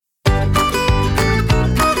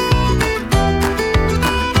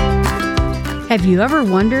Have you ever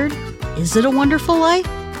wondered, is it a wonderful life?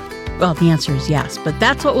 Well, the answer is yes, but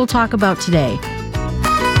that's what we'll talk about today.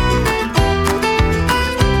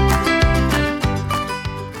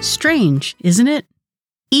 Strange, isn't it?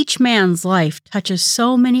 Each man's life touches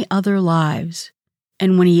so many other lives.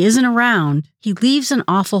 And when he isn't around, he leaves an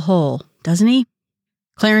awful hole, doesn't he?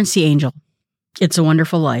 Clarence the Angel, It's a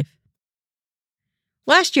Wonderful Life.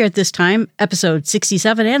 Last year at this time, episode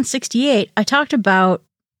 67 and 68, I talked about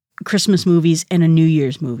Christmas movies and a New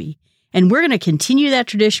Year's movie. And we're going to continue that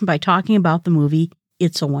tradition by talking about the movie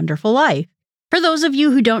It's a Wonderful Life. For those of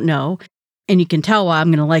you who don't know, and you can tell why I'm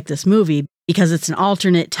going to like this movie, because it's an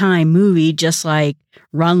alternate time movie, just like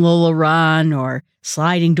Run Lola Run or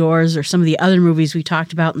Sliding Doors or some of the other movies we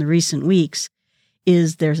talked about in the recent weeks,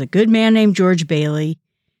 is there's a good man named George Bailey.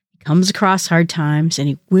 He comes across hard times and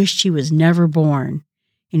he wished he was never born.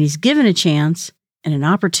 And he's given a chance and an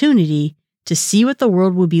opportunity to see what the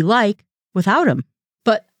world would be like without him.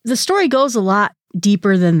 But the story goes a lot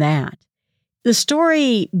deeper than that. The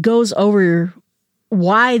story goes over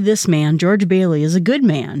why this man, George Bailey, is a good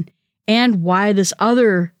man, and why this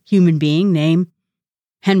other human being named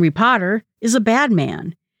Henry Potter is a bad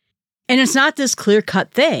man. And it's not this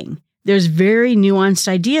clear-cut thing. There's very nuanced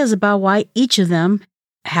ideas about why each of them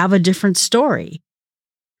have a different story.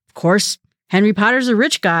 Of course, Henry Potter's a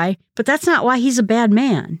rich guy, but that's not why he's a bad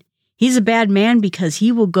man. He's a bad man because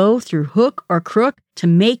he will go through hook or crook to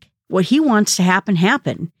make what he wants to happen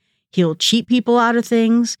happen. He'll cheat people out of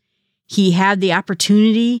things. He had the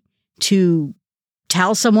opportunity to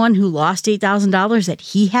tell someone who lost $8,000 that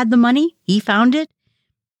he had the money, he found it.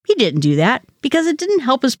 He didn't do that because it didn't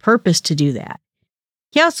help his purpose to do that.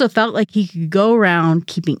 He also felt like he could go around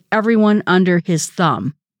keeping everyone under his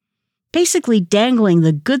thumb, basically dangling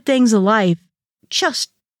the good things of life just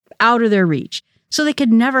out of their reach so they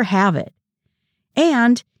could never have it.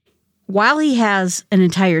 And while he has an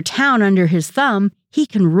entire town under his thumb, he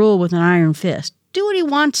can rule with an iron fist, do what he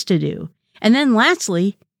wants to do. And then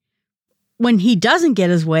lastly, when he doesn't get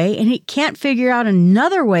his way and he can't figure out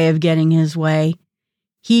another way of getting his way,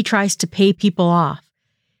 he tries to pay people off.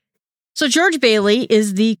 So George Bailey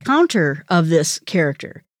is the counter of this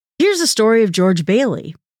character. Here's the story of George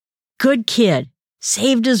Bailey. Good kid,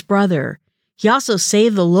 saved his brother. He also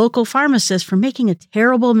saved the local pharmacist from making a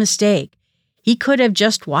terrible mistake. He could have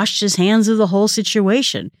just washed his hands of the whole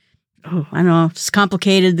situation. Oh, I know, it's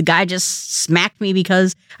complicated. The guy just smacked me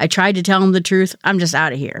because I tried to tell him the truth. I'm just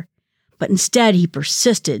out of here. But instead, he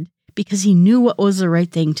persisted because he knew what was the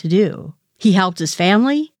right thing to do. He helped his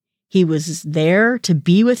family. He was there to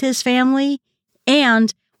be with his family.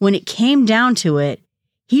 And when it came down to it,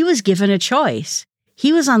 he was given a choice.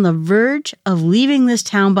 He was on the verge of leaving this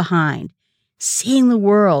town behind, seeing the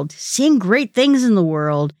world, seeing great things in the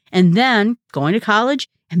world, and then going to college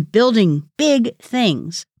and building big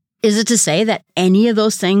things. Is it to say that any of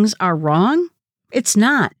those things are wrong? It's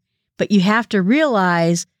not. But you have to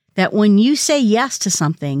realize that when you say yes to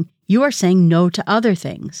something, you are saying no to other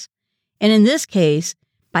things. And in this case,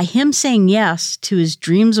 by him saying yes to his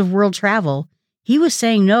dreams of world travel, he was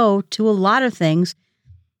saying no to a lot of things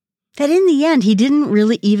that in the end, he didn't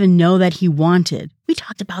really even know that he wanted. We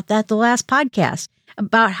talked about that the last podcast,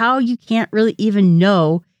 about how you can't really even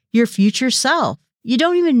know your future self. You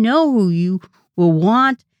don't even know who you will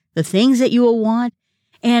want, the things that you will want,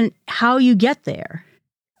 and how you get there.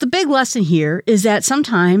 The big lesson here is that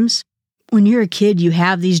sometimes when you're a kid, you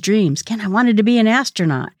have these dreams. Ken, I wanted to be an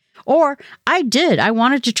astronaut. Or I did. I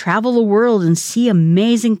wanted to travel the world and see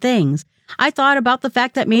amazing things. I thought about the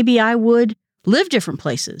fact that maybe I would live different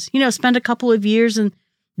places, spend a couple of years in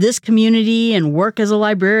this community and work as a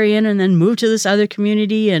librarian and then move to this other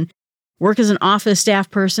community and work as an office staff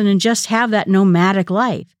person and just have that nomadic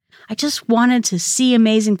life. I just wanted to see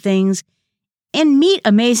amazing things and meet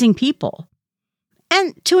amazing people.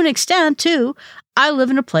 And to an extent, too, I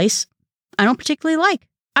live in a place I don't particularly like.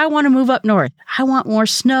 I want to move up north. I want more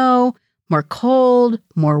snow, more cold,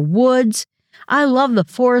 more woods. I love the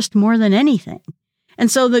forest more than anything. And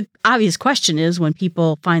so the obvious question is, when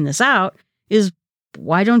people find this out, is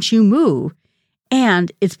why don't you move?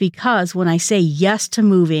 And it's because when I say yes to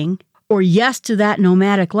moving or yes to that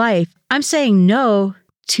nomadic life, I'm saying no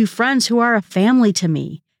to friends who are a family to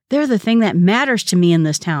me. They're the thing that matters to me in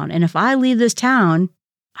this town. And if I leave this town,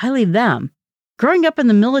 I leave them. Growing up in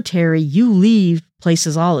the military, you leave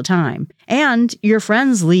places all the time. And your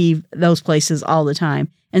friends leave those places all the time.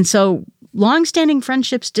 And so long-standing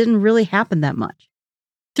friendships didn't really happen that much.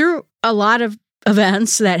 Through a lot of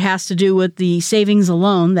events that has to do with the savings and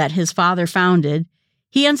loan that his father founded,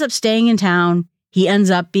 he ends up staying in town. He ends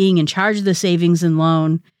up being in charge of the savings and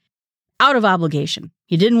loan out of obligation.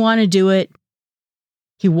 He didn't want to do it.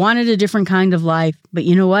 He wanted a different kind of life, but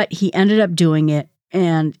you know what? He ended up doing it,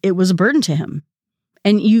 and it was a burden to him.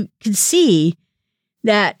 And you could see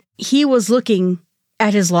that he was looking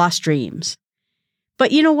at his lost dreams.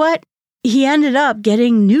 But you know what? He ended up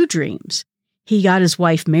getting new dreams. He got his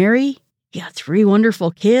wife Mary. He got 3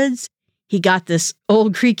 wonderful kids. He got this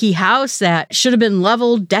old creaky house that should have been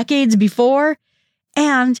leveled decades before.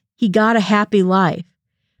 And he got a happy life.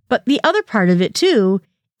 But the other part of it, too,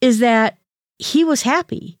 is that he was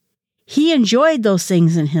happy. He enjoyed those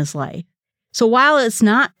things in his life. So while it's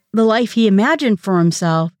not the life he imagined for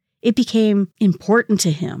himself, it became important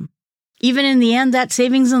to him. Even in the end, that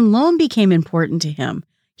savings and loan became important to him.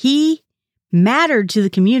 He mattered to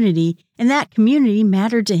the community, and that community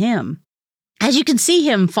mattered to him. As you can see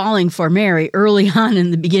him falling for Mary early on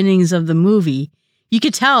in the beginnings of the movie, you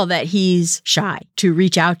could tell that he's shy to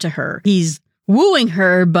reach out to her. He's wooing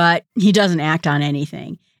her, but he doesn't act on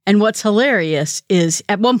anything. And what's hilarious is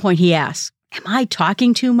at one point he asks, "Am I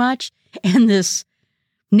talking too much?" And this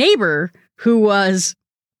neighbor who was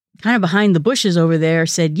kind of behind the bushes over there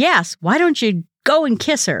said, "Yes, why don't you go and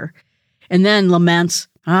kiss her?" And then laments,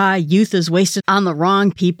 "Youth is wasted on the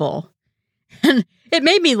wrong people." And it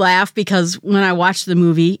made me laugh because when I watched the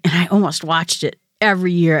movie, and I almost watched it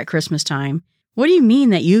every year at Christmas time, what do you mean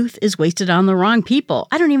that youth is wasted on the wrong people?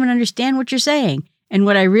 I don't even understand what you're saying. And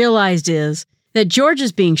what I realized is that George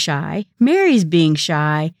is being shy, Mary's being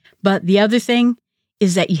shy, but the other thing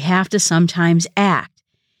is that you have to sometimes act.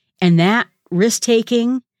 And that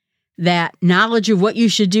risk-taking, that knowledge of what you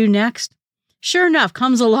should do next, sure enough,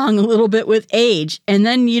 comes along a little bit with age. And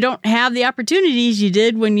then you don't have the opportunities you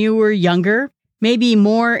did when you were younger, maybe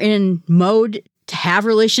more in mode to have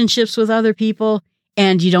relationships with other people,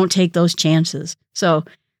 and you don't take those chances. So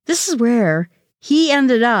this is where he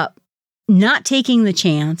ended up not taking the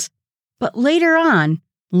chance, but later on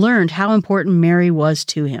learned how important Mary was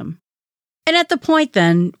to him. And at the point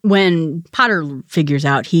then, when Potter figures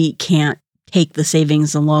out he can't take the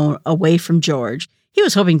savings and loan away from George, he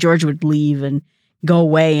was hoping George would leave and go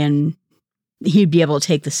away and he'd be able to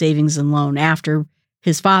take the savings and loan after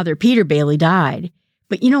his father, Peter Bailey, died.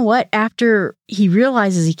 But you know what? After he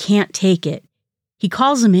realizes he can't take it, he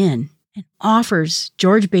calls him in and offers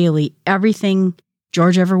George Bailey everything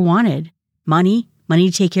George ever wanted. Money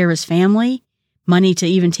to take care of his family, money to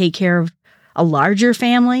even take care of a larger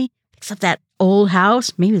family, fix up that old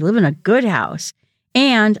house, maybe live in a good house,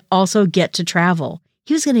 and also get to travel.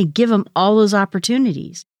 He was going to give him all those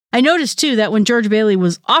opportunities. I noticed, too, that when George Bailey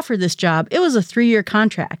was offered this job, it was a 3-year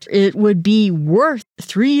contract. It would be worth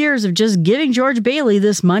 3 years of just giving George Bailey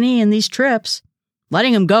this money and these trips,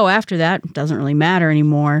 letting him go after that, doesn't really matter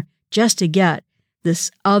anymore, just to get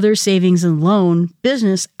this other savings and loan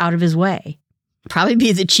business out of his way. Probably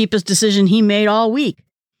be the cheapest decision he made all week.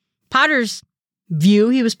 Potter's view,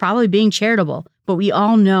 he was probably being charitable, but we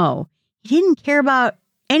all know he didn't care about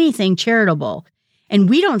anything charitable. And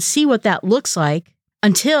we don't see what that looks like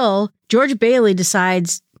until George Bailey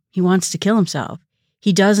decides he wants to kill himself.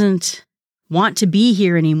 He doesn't want to be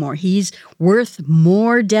here anymore. He's worth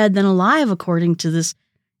more dead than alive, according to this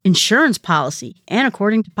insurance policy and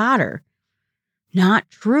according to Potter. Not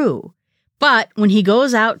true. But when he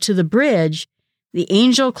goes out to the bridge, the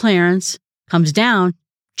angel Clarence comes down,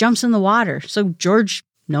 jumps in the water. So George,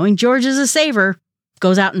 knowing George is a saver,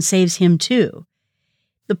 goes out and saves him too.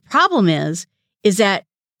 The problem is that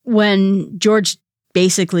when George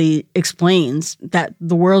basically explains that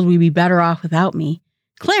the world would be better off without me,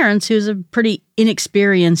 Clarence, who's a pretty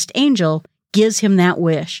inexperienced angel, gives him that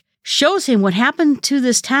wish, shows him what happened to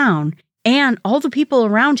this town and all the people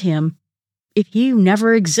around him if you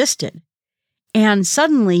never existed. And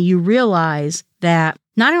suddenly you realize that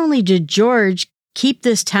not only did George keep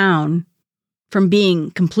this town from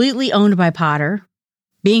being completely owned by Potter,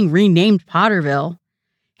 being renamed Potterville,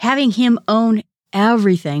 having him own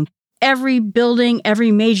everything, every building,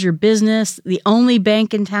 every major business, the only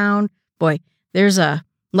bank in town. Boy, there's a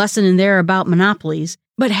lesson in there about monopolies.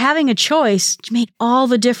 But having a choice made all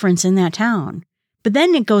the difference in that town. But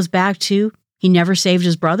then it goes back to he never saved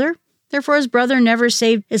his brother. Therefore, his brother never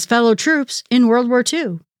saved his fellow troops in World War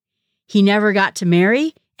II. He never got to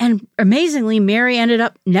marry. And amazingly, Mary ended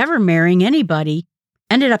up never marrying anybody.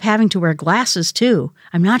 Ended up having to wear glasses, too.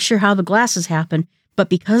 I'm not sure how the glasses happened, but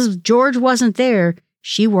because George wasn't there,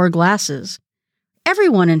 she wore glasses.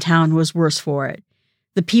 Everyone in town was worse for it.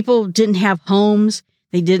 The people didn't have homes.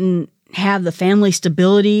 They didn't have the family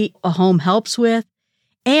stability a home helps with.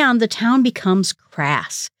 And the town becomes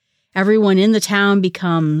crass. Everyone in the town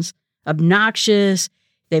becomes obnoxious.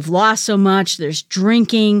 They've lost so much. There's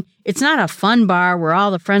drinking. It's not a fun bar where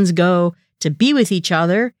all the friends go to be with each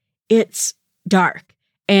other. It's dark.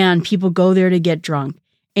 and people go there to get drunk.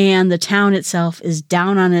 And the town itself is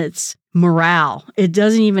down on its morale. It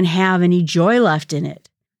doesn't even have any joy left in it.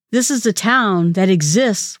 This is a town that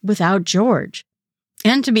exists without George.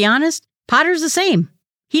 And to be honest, Potter's the same.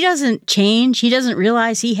 He doesn't change. He doesn't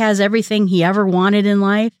realize he has everything he ever wanted in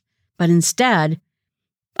life, but instead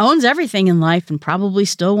owns everything in life and probably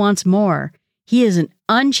still wants more. He is an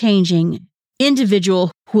unchanging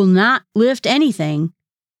individual who will not lift anything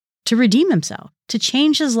to redeem himself, to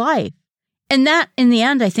change his life. And that, in the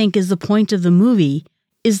end, I think is the point of the movie,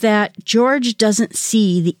 is that George doesn't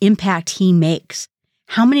see the impact he makes,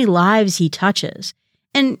 how many lives he touches.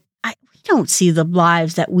 And we don't see the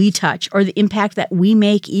lives that we touch or the impact that we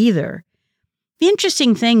make either. The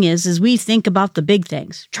interesting thing is we think about the big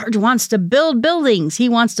things. George wants to build buildings. He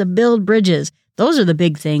wants to build bridges. Those are the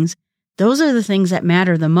big things. Those are the things that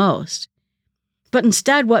matter the most. But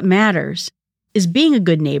instead, what matters is being a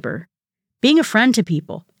good neighbor, being a friend to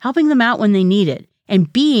people, helping them out when they need it,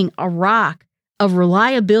 and being a rock of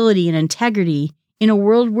reliability and integrity in a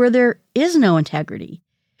world where there is no integrity,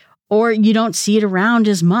 or you don't see it around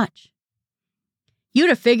as much. You'd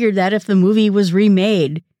have figured that if the movie was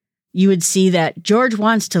remade, you would see that George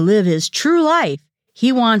wants to live his true life.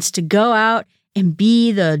 He wants to go out and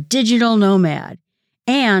be the digital nomad.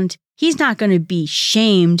 And he's not going to be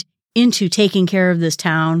shamed into taking care of this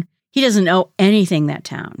town. He doesn't owe anything that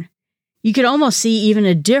town. You could almost see even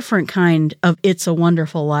a different kind of It's a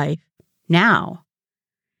Wonderful Life now.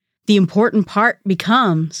 The important part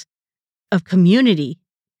becomes of community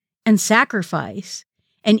and sacrifice.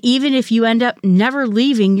 And even if you end up never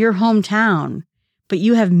leaving your hometown, but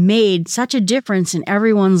you have made such a difference in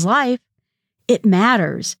everyone's life, it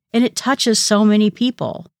matters and it touches so many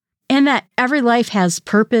people. And that every life has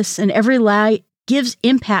purpose and every life gives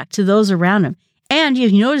impact to those around them. And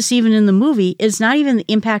you notice even in the movie, it's not even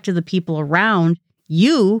the impact of the people around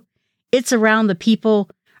you, it's around the people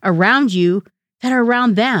around you that are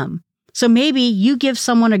around them. So maybe you give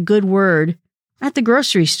someone a good word at the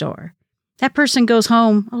grocery store. That person goes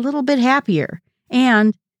home a little bit happier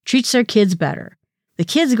and treats their kids better. The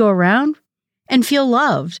kids go around and feel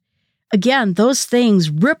loved. Again, those things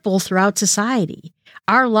ripple throughout society.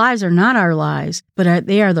 Our lives are not our lives, but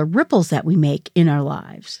they are the ripples that we make in our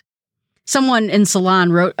lives. Someone in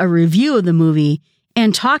Salon wrote a review of the movie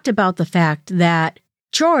and talked about the fact that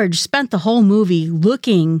George spent the whole movie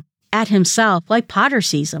looking at himself like Potter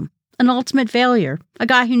sees him, an ultimate failure, a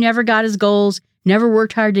guy who never got his goals, never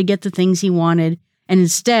worked hard to get the things he wanted, and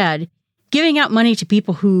instead giving out money to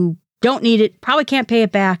people who don't need it, probably can't pay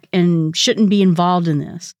it back, and shouldn't be involved in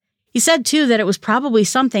this. He said, too, that it was probably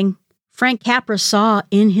something Frank Capra saw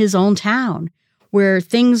in his own town, where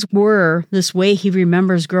things were this way he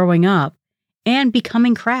remembers growing up, and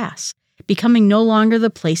becoming crass, becoming no longer the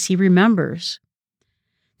place he remembers.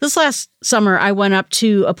 This last summer, I went up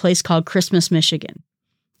to a place called Christmas, Michigan.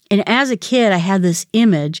 And as a kid, I had this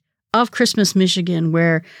image of Christmas, Michigan,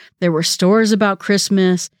 where there were stores about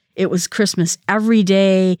Christmas. It was Christmas every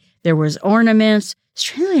day. There was ornaments.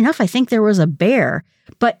 Strangely enough, I think there was a bear.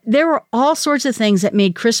 But there were all sorts of things that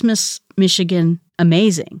made Christmas, Michigan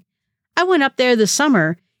amazing. I went up there this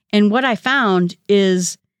summer, and what I found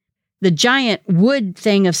is the giant wood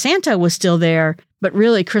thing of Santa was still there, but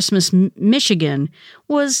really Christmas, Michigan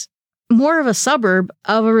was more of a suburb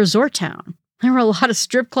of a resort town. There were a lot of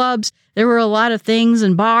strip clubs. There were a lot of things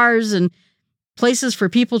and bars and places for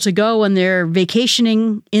people to go when they're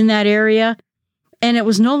vacationing in that area. And it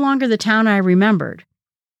was no longer the town I remembered.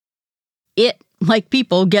 It, like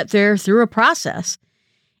people, get there through a process.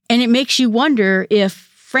 And it makes you wonder if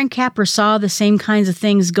Frank Capra saw the same kinds of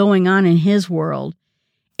things going on in his world.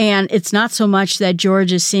 And it's not so much that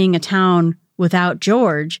George is seeing a town without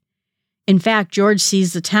George. In fact, George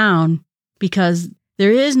sees the town because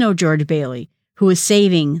there is no George Bailey who is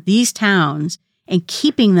saving these towns and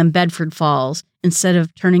keeping them Bedford Falls instead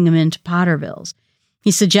of turning them into Pottervilles. He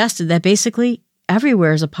suggested that basically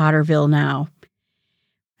everywhere is a Potterville now.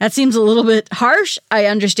 That seems a little bit harsh. I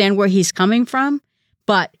understand where he's coming from,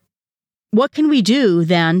 but what can we do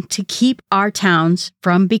then to keep our towns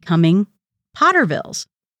from becoming Pottervilles?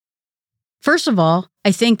 First of all,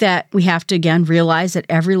 I think that we have to, again, realize that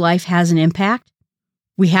every life has an impact.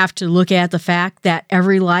 We have to look at the fact that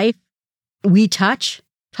every life we touches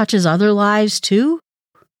other lives too.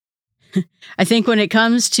 I think when it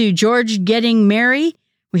comes to George getting Mary,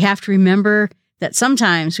 we have to remember that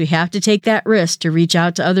sometimes we have to take that risk to reach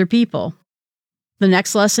out to other people. The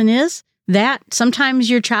next lesson is that sometimes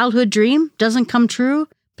your childhood dream doesn't come true,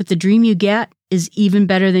 but the dream you get is even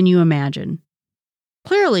better than you imagine.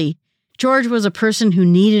 Clearly, George was a person who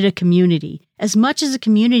needed a community as much as a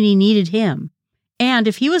community needed him. And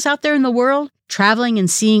if he was out there in the world, traveling and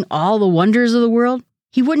seeing all the wonders of the world,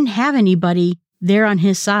 he wouldn't have anybody there on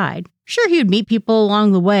his side. Sure, he would meet people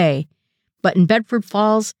along the way, but in Bedford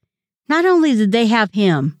Falls, not only did they have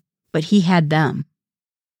him, but he had them.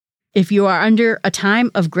 If you are under a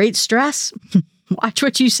time of great stress, watch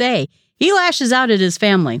what you say. He lashes out at his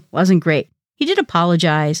family. Wasn't great. He did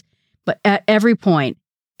apologize, but at every point,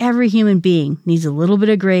 every human being needs a little bit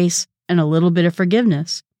of grace and a little bit of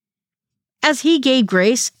forgiveness. As he gave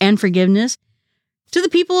grace and forgiveness to the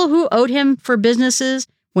people who owed him for businesses,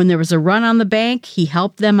 when there was a run on the bank, he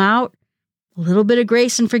helped them out. A little bit of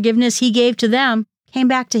grace and forgiveness he gave to them came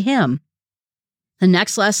back to him. The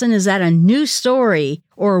next lesson is that a new story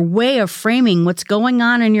or a way of framing what's going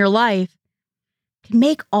on in your life can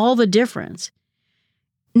make all the difference.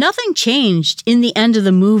 Nothing changed in the end of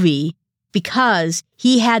the movie because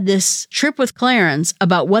he had this trip with Clarence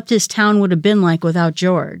about what this town would have been like without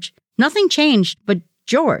George. Nothing changed but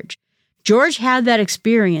George. George had that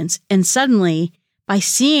experience, and suddenly, by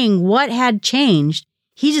seeing what had changed,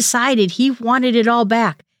 he decided he wanted it all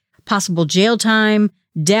back. Possible jail time,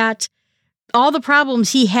 debt, all the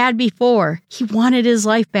problems he had before. He wanted his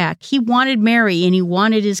life back. He wanted Mary, and he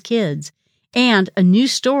wanted his kids. And a new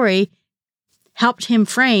story helped him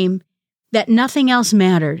frame that nothing else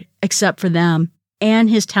mattered except for them and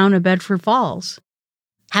his town of Bedford Falls.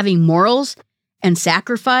 Having morals and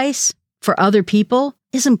sacrifice for other people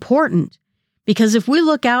is important, because if we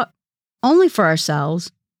look out only for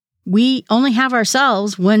ourselves, we only have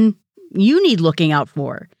ourselves when you need looking out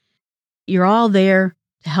for. You're all there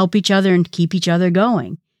to help each other and keep each other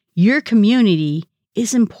going. Your community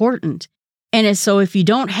is important. And so if you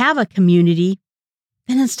don't have a community,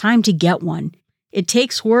 then it's time to get one. It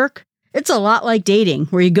takes work. It's a lot like dating,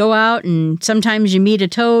 where you go out and sometimes you meet a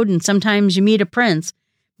toad and sometimes you meet a prince.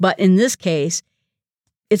 But in this case,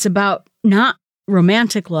 it's about not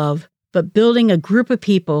romantic love, but building a group of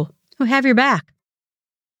people who have your back.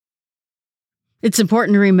 It's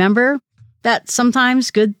important to remember that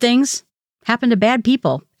sometimes good things happen to bad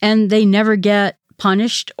people and they never get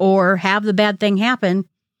punished or have the bad thing happen.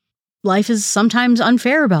 Life is sometimes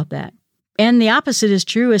unfair about that. And the opposite is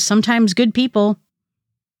true, is sometimes good people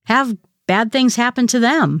have bad things happen to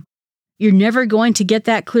them. You're never going to get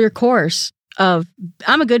that clear course of,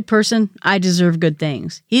 I'm a good person, I deserve good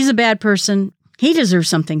things. He's a bad person, he deserves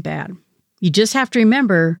something bad. You just have to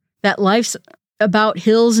remember that life's about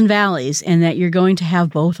hills and valleys and that you're going to have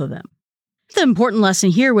both of them. The important lesson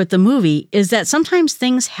here with the movie is that sometimes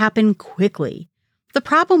things happen quickly. The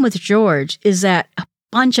problem with George is that a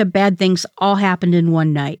bunch of bad things all happened in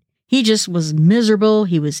one night. He just was miserable,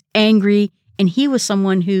 he was angry, and he was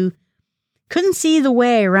someone who couldn't see the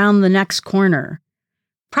way around the next corner.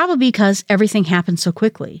 Probably because everything happened so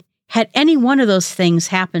quickly. Had any one of those things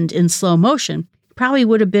happened in slow motion, it probably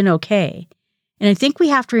would have been okay. And I think we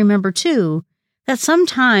have to remember, too, that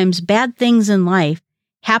sometimes bad things in life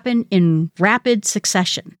happen in rapid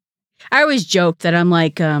succession. I always joke that I'm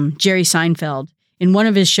like Jerry Seinfeld. In one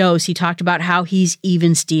of his shows, he talked about how he's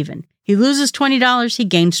even Steven. He loses $20, he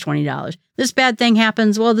gains $20. This bad thing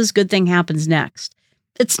happens, well, this good thing happens next.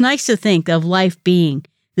 It's nice to think of life being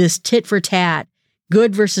this tit for tat,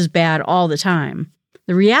 good versus bad all the time.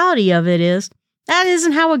 The reality of it is, that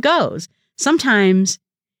isn't how it goes. Sometimes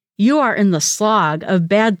you are in the slog of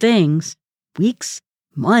bad things, weeks,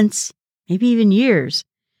 months, maybe even years.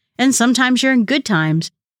 And sometimes you're in good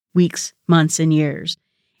times, weeks, months, and years.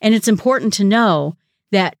 And it's important to know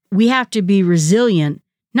that we have to be resilient,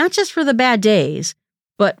 not just for the bad days,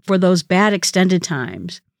 but for those bad extended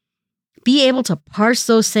times. Be able to parse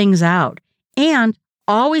those things out and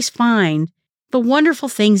always find the wonderful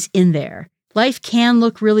things in there. Life can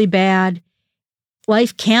look really bad.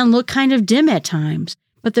 Life can look kind of dim at times,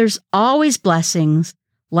 but there's always blessings.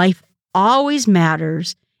 Life always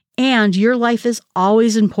matters, and your life is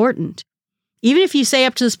always important. Even if you say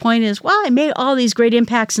up to this point is, well, I made all these great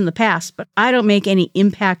impacts in the past, but I don't make any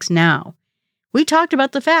impacts now. We talked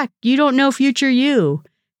about the fact you don't know future you.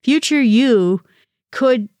 Future you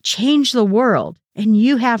could change the world, and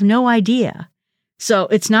you have no idea. So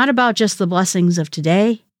it's not about just the blessings of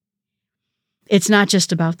today. It's not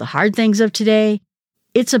just about the hard things of today.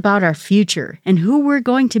 It's about our future and who we're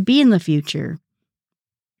going to be in the future.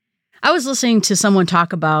 I was listening to someone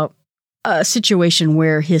talk about a situation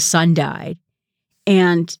where his son died,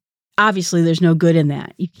 and obviously there's no good in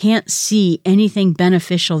that. You can't see anything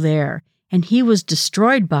beneficial there, and he was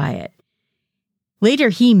destroyed by it. Later,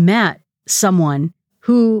 he met someone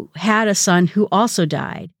who had a son who also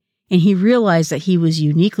died, and he realized that he was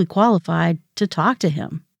uniquely qualified to talk to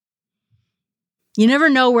him. You never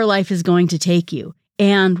know where life is going to take you,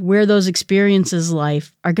 and where those experiences in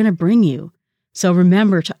life are going to bring you. So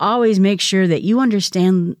remember to always make sure that you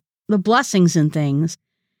understand the blessings in things,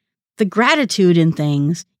 the gratitude in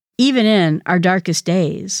things, even in our darkest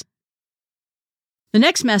days. The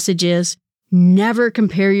next message is never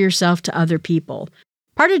compare yourself to other people.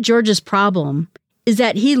 Part of George's problem is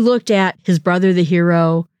that he looked at his brother, the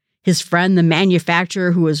hero, his friend, the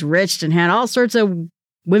manufacturer who was rich and had all sorts of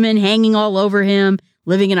women hanging all over him,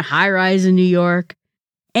 living in a high-rise in New York,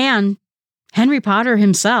 and Henry Potter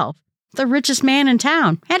himself, the richest man in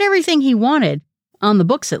town, had everything he wanted, on the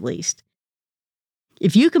books at least.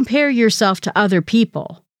 If you compare yourself to other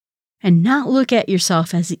people and not look at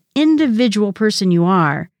yourself as the individual person you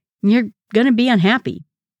are, you're going to be unhappy.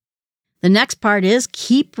 The next part is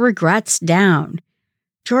keep regrets down.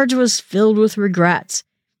 George was filled with regrets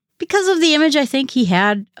because of the image I think he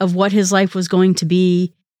had of what his life was going to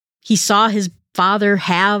be. He saw his father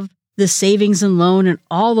have the savings and loan and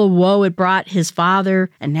all the woe it brought his father,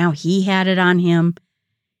 and now he had it on him.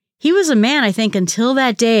 He was a man, I think, until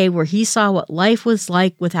that day where he saw what life was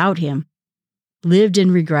like without him, lived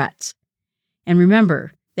in regrets. And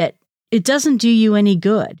remember that it doesn't do you any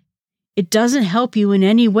good. It doesn't help you in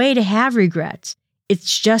any way to have regrets.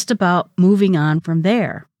 It's just about moving on from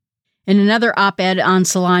there. In another op-ed on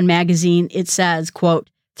Salon magazine, it says, quote,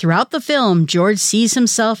 "Throughout the film, George sees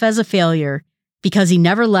himself as a failure because he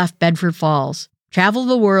never left Bedford Falls, traveled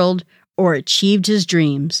the world, or achieved his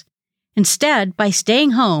dreams. Instead, by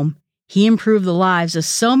staying home, he improved the lives of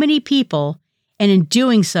so many people and in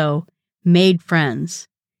doing so, made friends.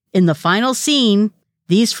 In the final scene,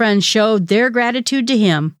 these friends showed their gratitude to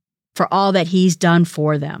him for all that he's done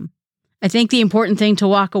for them." I think the important thing to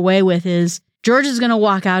walk away with is George is going to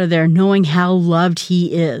walk out of there knowing how loved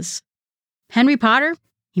he is. Henry Potter,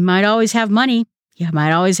 he might always have money. He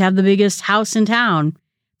might always have the biggest house in town,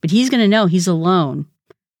 but he's going to know he's alone.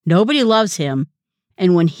 Nobody loves him.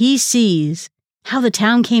 And when he sees how the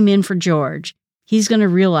town came in for George, he's going to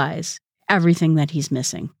realize everything that he's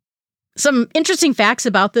missing. Some interesting facts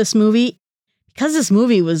about this movie. Because this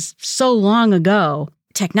movie was so long ago,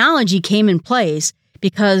 technology came in place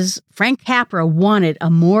because Frank Capra wanted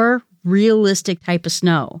a more realistic type of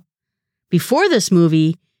snow. Before this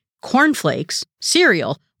movie, cornflakes,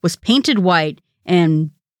 cereal, was painted white and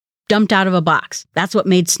dumped out of a box. That's what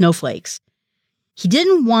made snowflakes. He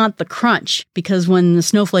didn't want the crunch because when the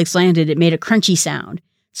snowflakes landed, it made a crunchy sound.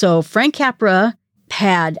 So Frank Capra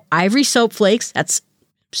had ivory soap flakes, that's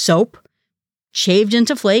soap, shaved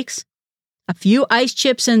into flakes, a few ice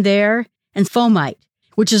chips in there, and foamite,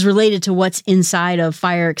 which is related to what's inside of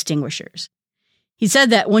fire extinguishers. He said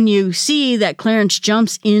that when you see that Clarence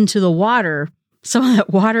jumps into the water, some of that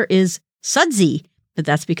water is sudsy, but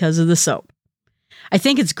that's because of the soap. I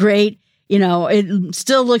think it's great. You know, it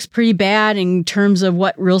still looks pretty bad in terms of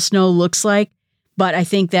what real snow looks like, but I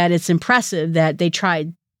think that it's impressive that they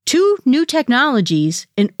tried 2 new technologies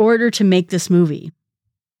in order to make this movie.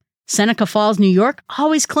 Seneca Falls, New York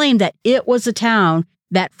always claimed that it was a town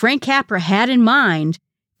that Frank Capra had in mind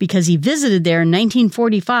because he visited there in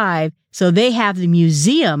 1945, so they have the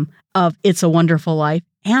museum of It's a Wonderful Life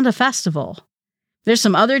and a festival. There's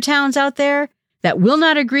some other towns out there that will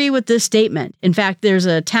not agree with this statement. In fact, there's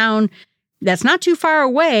a town that's not too far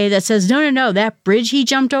away that says, no, that bridge he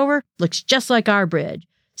jumped over looks just like our bridge.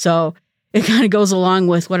 So it kind of goes along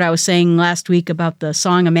with what I was saying last week about the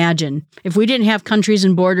song Imagine. If we didn't have countries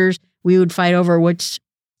and borders, we would fight over which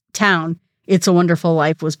town It's a Wonderful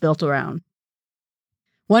Life was built around.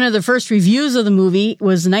 One of the first reviews of the movie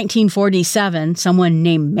was 1947. Someone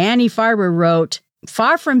named Manny Farber wrote,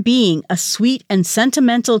 "Far from being a sweet and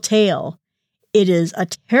sentimental tale, it is a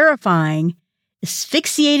terrifying,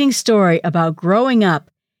 asphyxiating story about growing up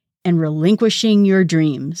and relinquishing your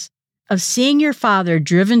dreams, of seeing your father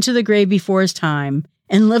driven to the grave before his time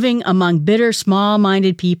and living among bitter,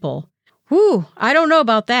 small-minded people." Whew, I don't know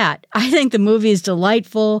about that. I think the movie is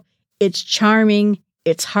delightful. It's charming.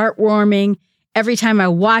 It's heartwarming. Every time I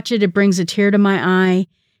watch it, it brings a tear to my eye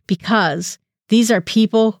because these are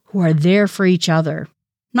people who are there for each other.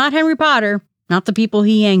 Not Henry Potter, not the people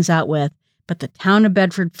he hangs out with, but the town of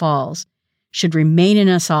Bedford Falls should remain in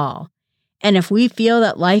us all. And if we feel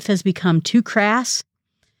that life has become too crass,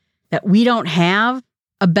 that we don't have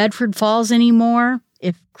a Bedford Falls anymore,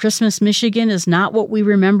 if Christmas, Michigan is not what we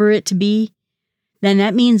remember it to be, then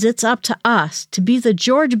that means it's up to us to be the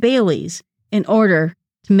George Baileys in order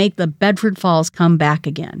to make the Bedford Falls come back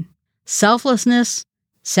again. Selflessness,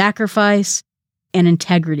 sacrifice, and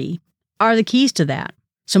integrity are the keys to that.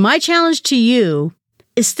 So my challenge to you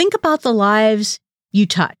is think about the lives you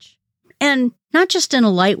touch. And not just in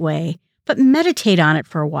a light way, but meditate on it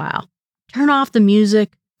for a while. Turn off the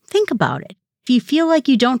music. Think about it. If you feel like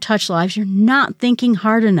you don't touch lives, you're not thinking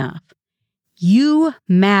hard enough. You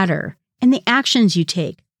matter, and the actions you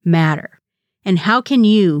take matter. And how can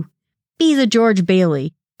you be the George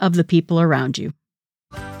Bailey of the people around you?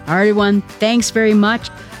 All right, everyone, thanks very much.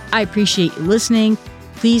 I appreciate you listening.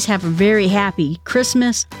 Please have a very happy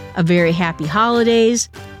Christmas, a very happy holidays,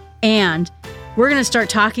 and we're going to start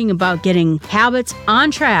talking about getting habits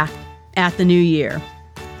on track at the new year.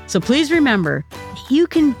 So please remember, you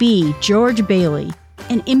can be George Bailey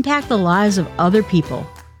and impact the lives of other people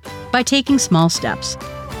by taking small steps.